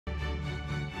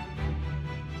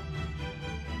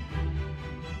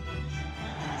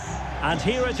And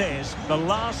here it is, the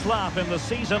last lap in the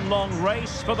season-long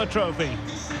race for the trophy.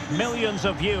 Millions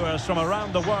of viewers from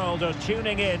around the world are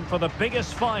tuning in for the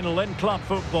biggest final in club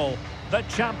football, the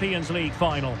Champions League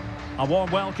final. A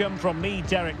warm welcome from me,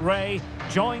 Derek Ray,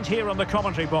 joined here in the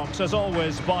commentary box, as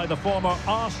always, by the former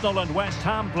Arsenal and West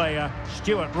Ham player,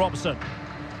 Stuart Robson.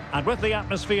 And with the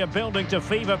atmosphere building to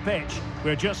fever pitch,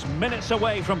 we're just minutes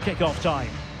away from kick-off time.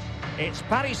 It's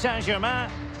Paris Saint-Germain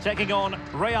taking on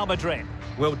Real Madrid.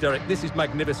 Well, Derek, this is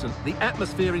magnificent. The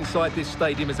atmosphere inside this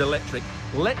stadium is electric.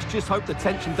 Let's just hope the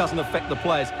tension doesn't affect the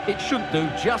players. It shouldn't do.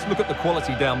 Just look at the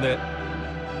quality down there.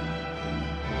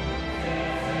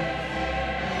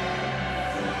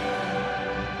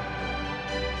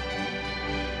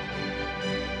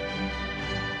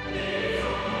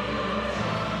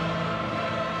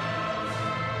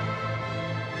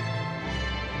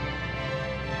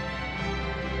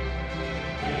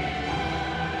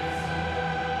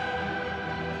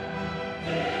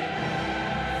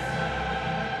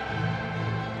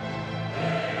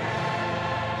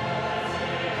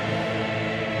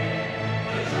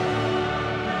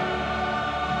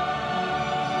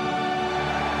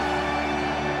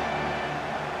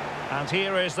 And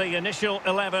here is the initial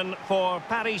 11 for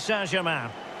Paris Saint-Germain.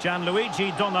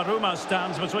 Gianluigi Donnarumma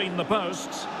stands between the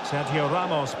posts. Sergio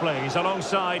Ramos plays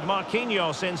alongside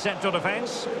Marquinhos in central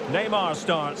defence. Neymar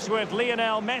starts with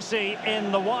Lionel Messi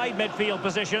in the wide midfield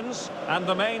positions. And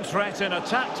the main threat in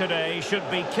attack today should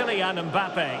be Kylian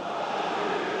Mbappe.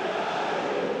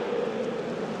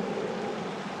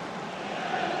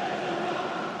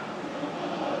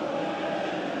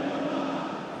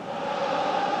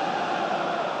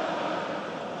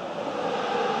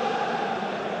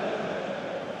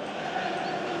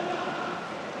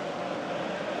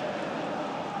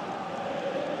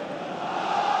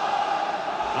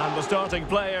 And the starting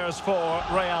players for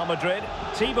Real Madrid.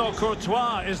 Thibaut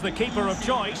Courtois is the keeper of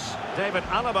choice. David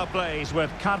Alaba plays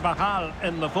with Carvajal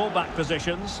in the fullback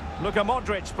positions. Luka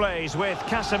Modric plays with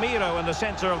Casemiro in the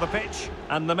centre of the pitch.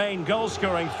 And the main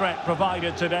goal-scoring threat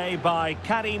provided today by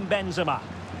Karim Benzema.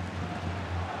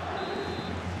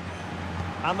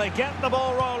 And they get the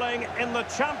ball rolling in the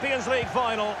Champions League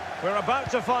final. We're about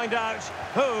to find out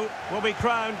who will be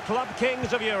crowned Club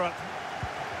Kings of Europe.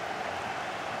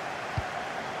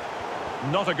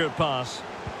 Not a good pass.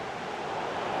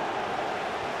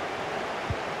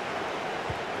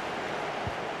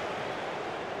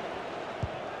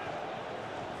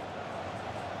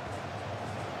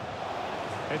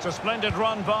 It's a splendid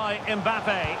run by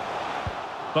Mbappe,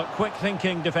 but quick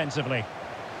thinking defensively.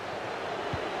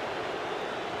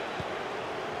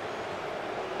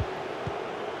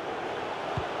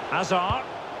 Hazard,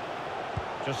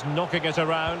 just knocking it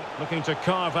around, looking to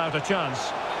carve out a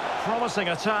chance. Promising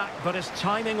attack, but his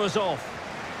timing was off.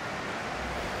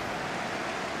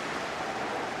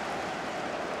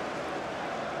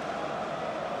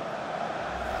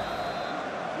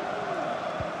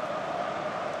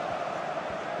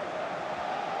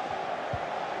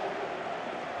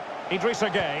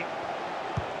 Idrissa Gueye.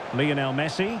 Lionel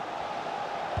Messi.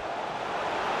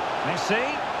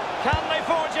 Messi. Can they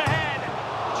forge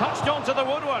ahead? Touched onto the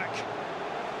woodwork.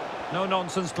 No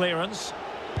nonsense clearance.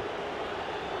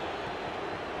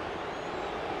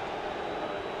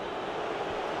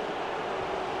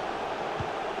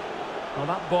 Well,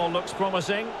 that ball looks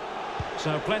promising.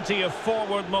 So plenty of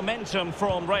forward momentum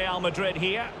from Real Madrid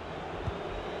here.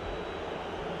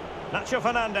 Nacho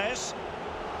Fernandez.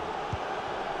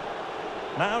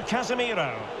 Now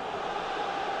Casemiro.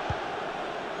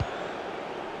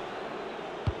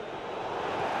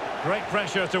 Great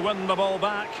pressure to win the ball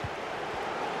back.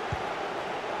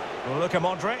 Luka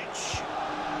Modric.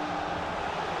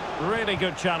 Really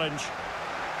good challenge.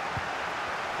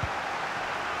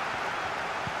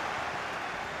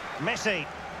 Messi.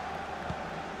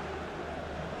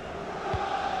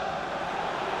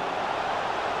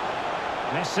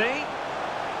 Messi.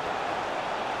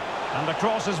 And the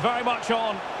cross is very much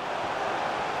on.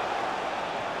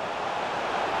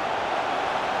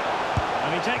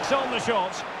 And he takes on the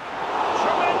shot.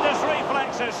 Tremendous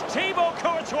reflexes. Thibaut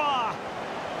Courtois.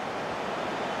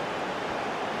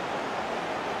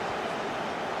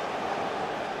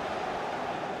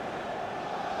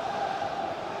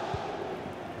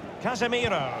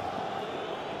 Casemiro.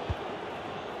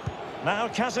 Now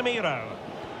Casemiro.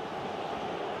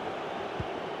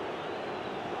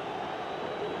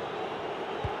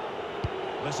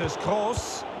 This is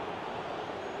Kroos.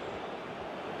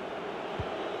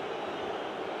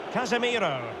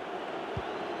 Casemiro.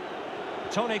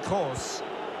 Toni Kroos.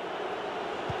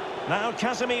 Now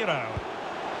Casemiro.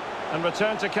 And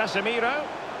return to Casemiro.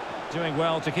 Doing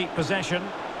well to keep possession.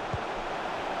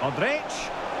 Modric.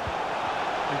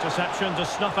 Interception to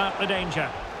snuff out the danger.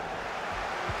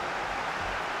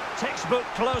 Textbook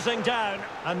closing down,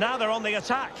 and now they're on the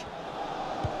attack.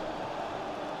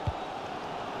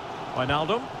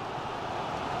 Wijnaldum.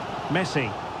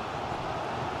 Messi.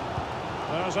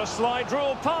 There's a slide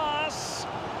rule pass.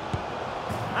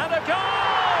 And a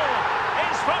goal!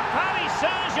 It's for Paris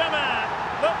Saint-Germain.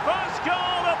 The first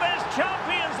goal of this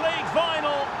Champions League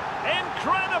final.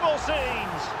 Incredible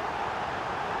scenes.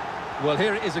 Well,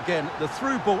 here it is again. The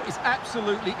through ball is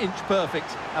absolutely inch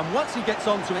perfect. And once he gets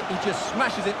onto it, he just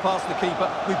smashes it past the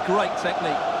keeper with great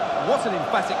technique. What an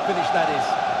emphatic finish that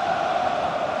is.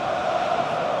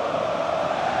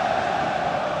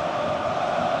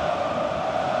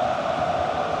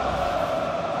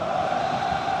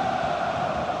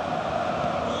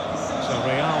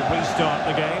 Restart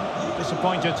the game.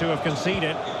 Disappointed to have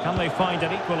conceded. Can they find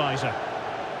an equaliser?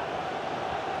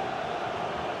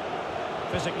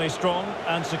 Physically strong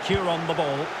and secure on the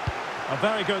ball. A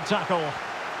very good tackle.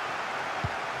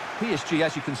 PSG,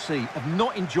 as you can see, have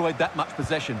not enjoyed that much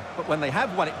possession, but when they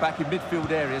have won it back in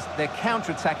midfield areas, their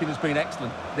counter-attacking has been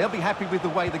excellent. They'll be happy with the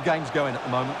way the game's going at the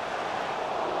moment.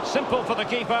 Simple for the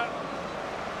keeper.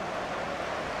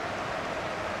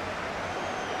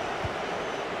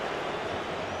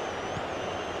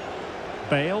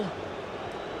 Bale.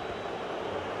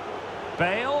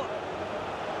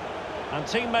 And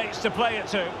teammates to play it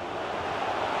to.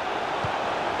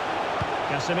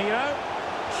 Casemiro.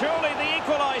 Surely the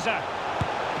equaliser.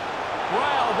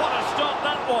 Well, what a stop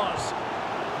that was.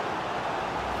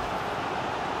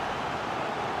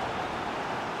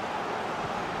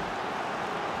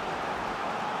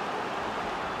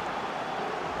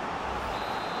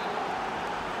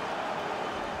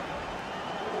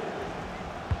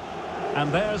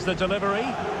 And there's the delivery.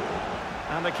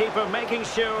 And the keeper making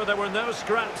sure there were no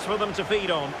scraps for them to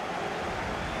feed on.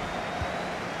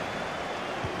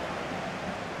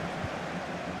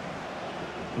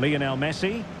 Lionel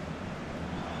Messi.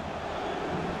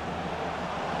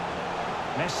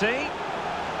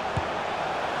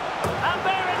 And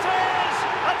there it is!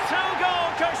 A two-goal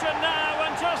cushion now,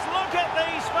 and just look at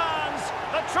these fans.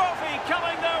 The trophy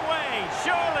coming their way,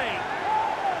 surely.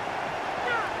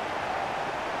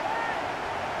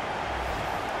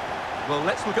 Well,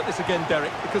 let's look at this again,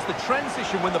 Derek, because the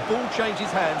transition when the ball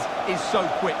changes hands is so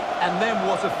quick, and then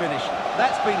what a finish.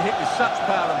 That's been hit with such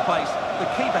power and pace. The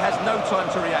keeper has no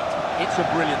time to react. It's a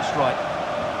brilliant strike.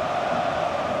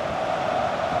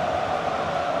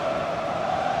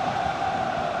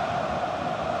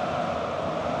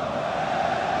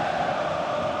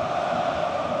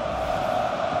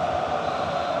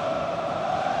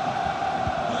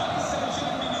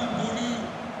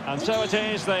 And so it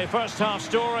is, the first half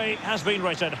story has been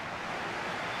written.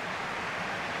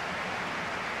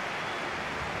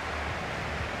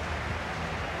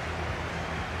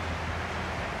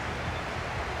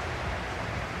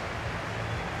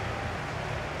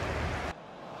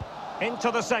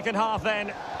 Into the second half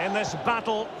then, in this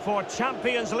battle for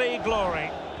Champions League glory.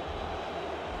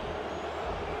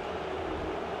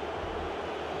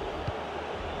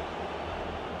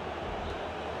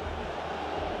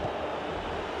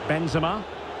 Benzema.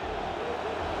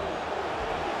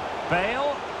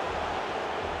 Bale.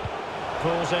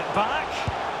 Pulls it back.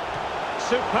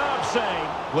 Superb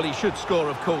save. Well, he should score,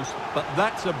 of course, but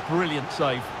that's a brilliant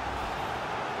save.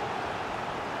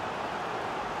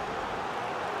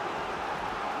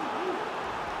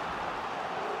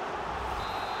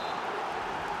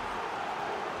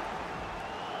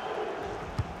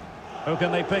 Who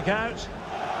can they pick out?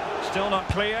 Still not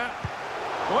clear.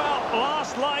 Well,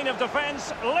 last line of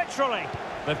defence, literally.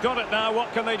 They've got it now,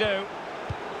 what can they do?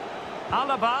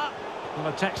 Alaba, and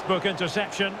a textbook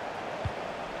interception.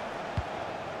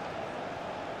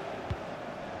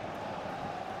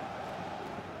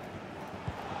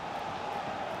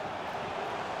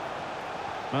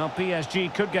 Well,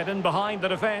 PSG could get in behind the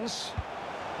defence.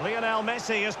 Lionel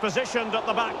Messi is positioned at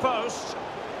the back post.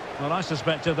 Well, I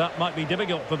suspected that might be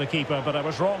difficult for the keeper, but I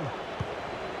was wrong.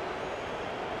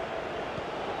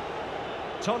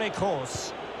 Toni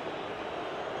Kroos.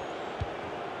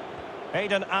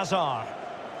 Eden Hazard.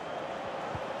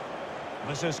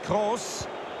 This is Kroos.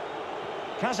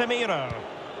 Casemiro.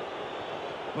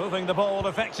 Moving the ball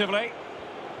effectively.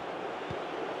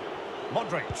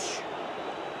 Modric.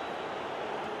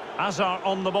 Hazard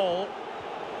on the ball.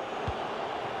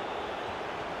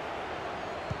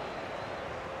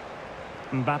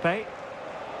 Mbappe.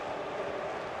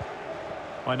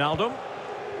 Wijnaldum.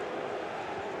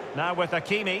 Now with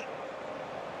Hakimi.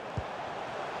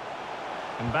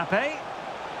 Mbappe.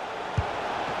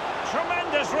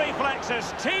 Tremendous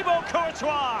reflexes, Thibaut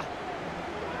Courtois.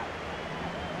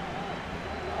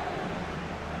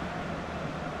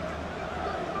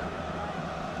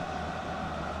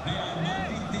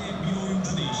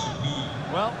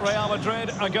 Well, Real Madrid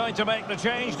are going to make the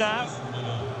change now.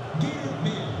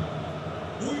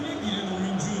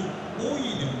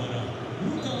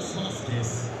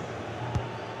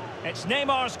 It's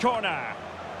Neymar's corner.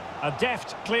 A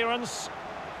deft clearance.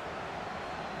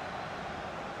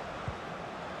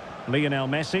 Lionel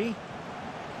Messi.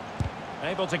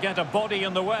 Able to get a body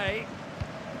in the way.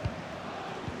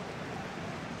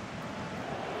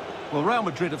 Well, Real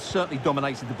Madrid have certainly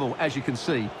dominated the ball, as you can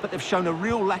see, but they've shown a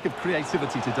real lack of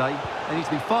creativity today. They need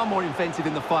to be far more inventive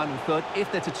in the final third if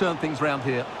they're to turn things round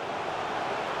here.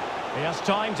 He has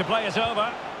time to play it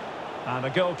over. And a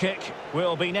goal kick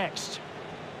will be next.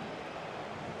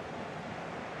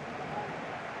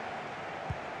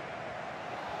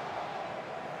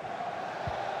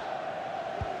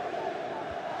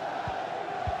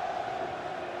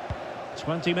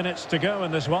 "20 minutes to go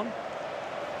in this one.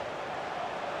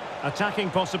 Attacking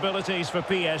possibilities for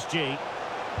PSG.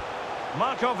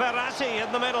 Marco Verratti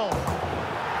in the middle.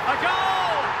 A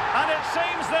goal! And it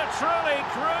seems they're truly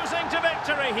cruising to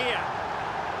victory here.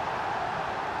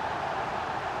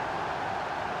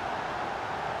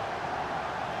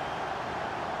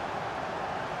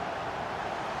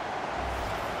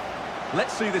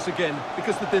 Let's see this again,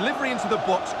 because the delivery into the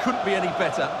box couldn't be any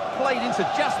better. Played into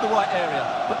just the right area,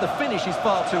 but the finish is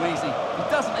far too easy. He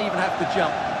doesn't even have to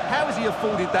jump. How has he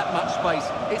afforded that much space?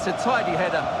 It's a tidy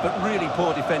header, but really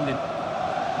poor defending.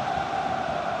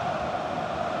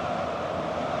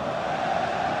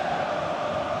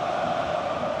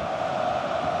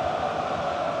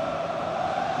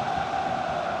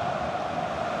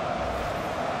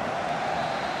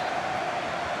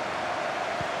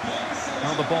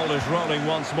 Now the ball is rolling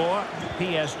once more.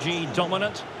 PSG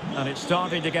dominant, and it's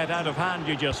starting to get out of hand,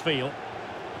 you just feel.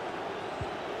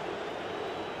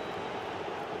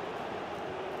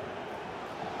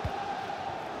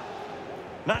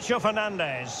 Nacho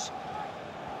Fernandez.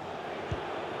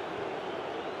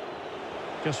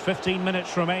 Just 15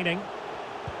 minutes remaining.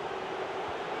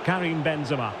 Karim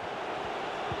Benzema.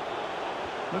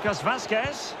 Lucas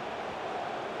Vazquez.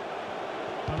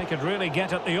 Well, he could really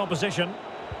get at the opposition.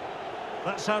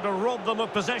 That's how to rob them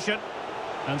of possession.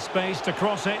 And space to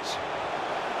cross it.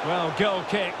 Well, goal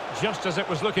kick, just as it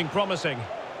was looking promising.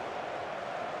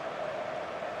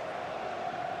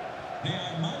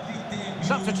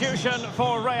 Substitution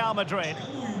for Real Madrid.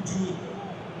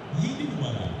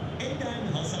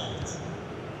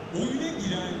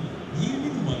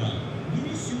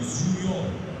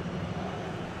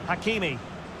 Hakimi.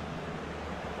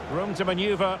 Room to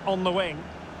manoeuvre on the wing.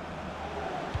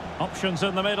 Options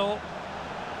in the middle.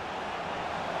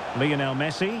 Lionel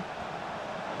Messi.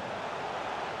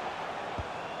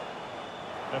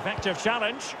 Effective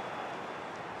challenge.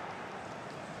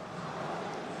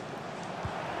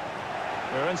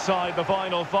 We're inside the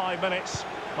final 5 minutes.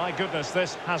 My goodness,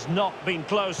 this has not been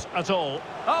close at all.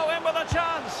 Oh, in with a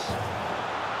chance!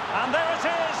 And there it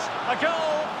is, a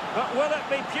goal. But will it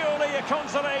be purely a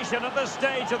consolation at this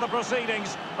stage of the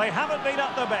proceedings? They haven't been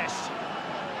at their best.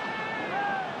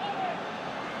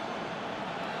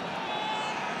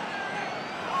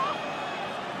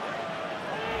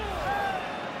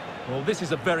 Well, this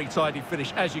is a very tidy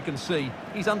finish, as you can see.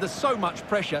 He's under so much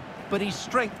pressure, but his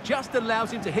strength just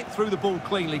allows him to hit through the ball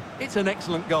cleanly. It's an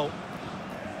excellent goal.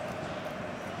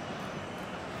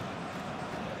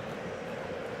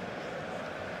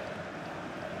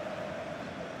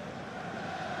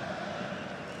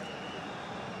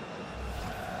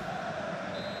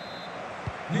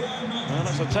 Well,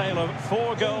 it's a tale of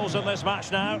 4 goals in this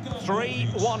match now.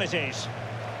 3-1 it is.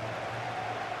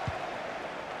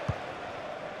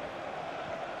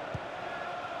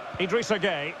 Idrissa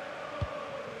Gueye.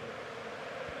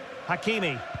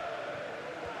 Hakimi.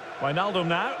 Wijnaldum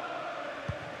now.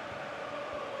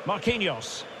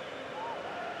 Marquinhos.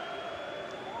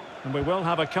 And we will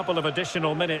have a couple of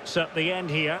additional minutes at the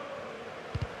end here.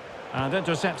 And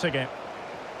intercepting it.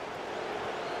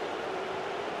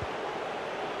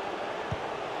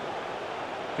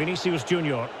 Vinicius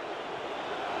Junior.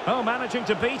 Oh, managing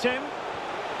to beat him.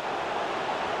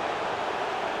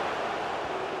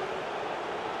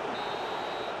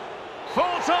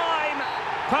 Full-time,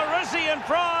 Parisian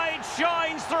pride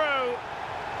shines through.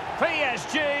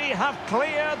 PSG have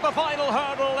cleared the final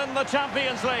hurdle in the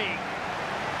Champions League.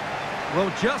 Well,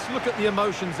 just look at the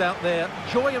emotions out there.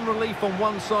 Joy and relief on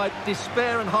one side,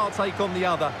 despair and heartache on the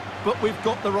other. But we've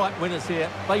got the right winners here.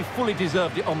 They fully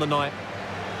deserved it on the night.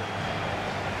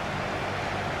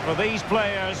 For these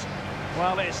players,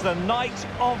 Well, it's the night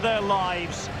of their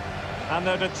lives, and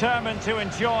they're determined to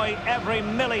enjoy every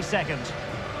millisecond.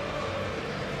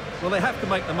 Well, they have to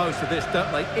make the most of this,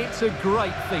 don't they? It's a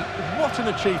great feat. What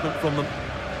an achievement from them.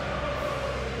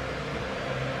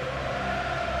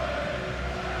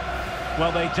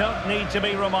 Well, they don't need to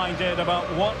be reminded about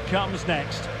what comes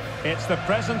next. It's the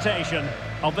presentation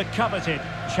of the coveted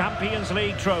Champions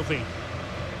League trophy.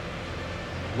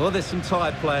 Well, there's some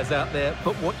tired players out there,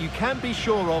 but what you can be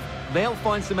sure of, they'll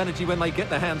find some energy when they get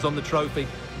their hands on the trophy.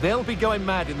 They'll be going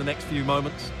mad in the next few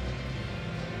moments.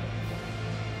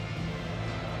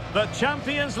 The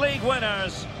Champions League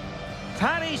winners,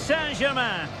 Paris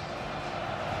Saint-Germain.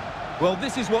 Well,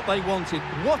 this is what they wanted.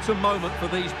 What a moment for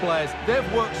these players.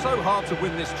 They've worked so hard to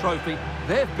win this trophy.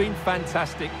 They've been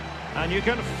fantastic. And you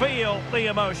can feel the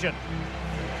emotion.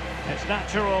 It's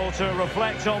natural to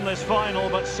reflect on this final,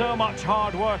 but so much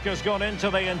hard work has gone into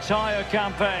the entire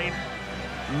campaign.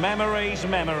 Memories,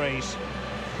 memories.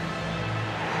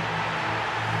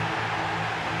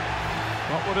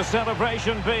 What would a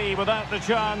celebration be without the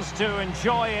chance to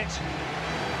enjoy it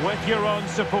with your own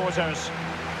supporters?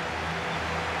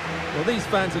 Well, these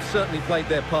fans have certainly played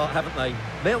their part, haven't they?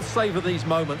 They'll savour these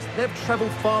moments. They've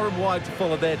travelled far and wide to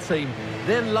follow their team.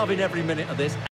 They're loving every minute of this.